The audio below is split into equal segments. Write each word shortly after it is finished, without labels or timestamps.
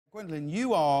Gwendoline,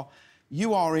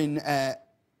 you are in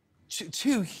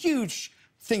two huge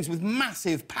things with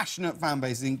massive, passionate fan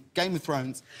bases in Game of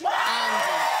Thrones and...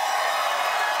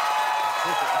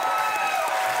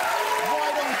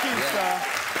 Right on cue, sir.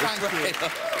 Thank you.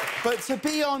 But to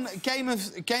be on Game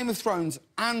of Thrones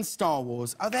and Star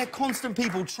Wars, are there constant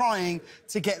people trying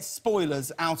to get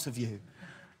spoilers out of you?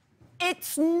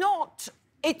 It's not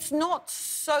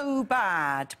so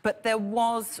bad, but there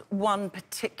was one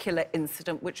particular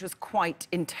incident which was quite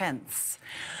intense.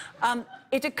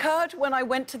 It occurred when I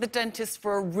went to the dentist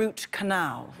for a root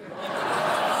canal.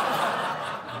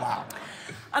 Wow.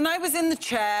 And I was in the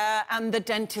chair, and the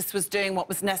dentist was doing what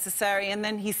was necessary, and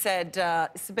then he said,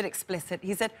 it's a bit explicit,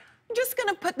 he said, I'm just going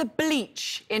to put the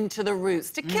bleach into the roots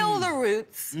to kill the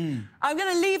roots. I'm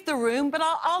going to leave the room, but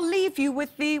I'll leave you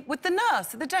with the nurse,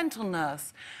 the dental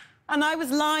nurse. And I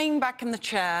was lying back in the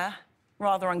chair,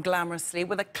 rather unglamorously,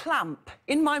 with a clamp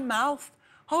in my mouth,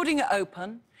 holding it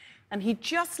open, and he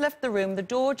just left the room, the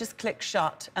door just clicked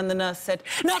shut, and the nurse said,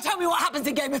 now tell me what happens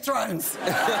in Game of Thrones.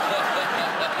 And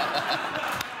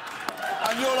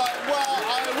you're like, well,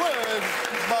 I would,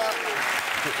 but...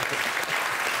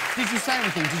 Did you say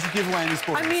anything? Did you give away any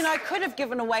spoilers? I mean, I could have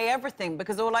given away everything,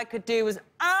 because all I could do was...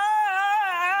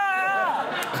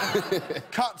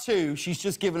 Cut to, she's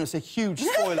just given us a huge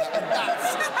spoiler, and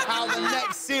that's how the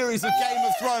next series of Game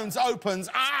of Thrones opens.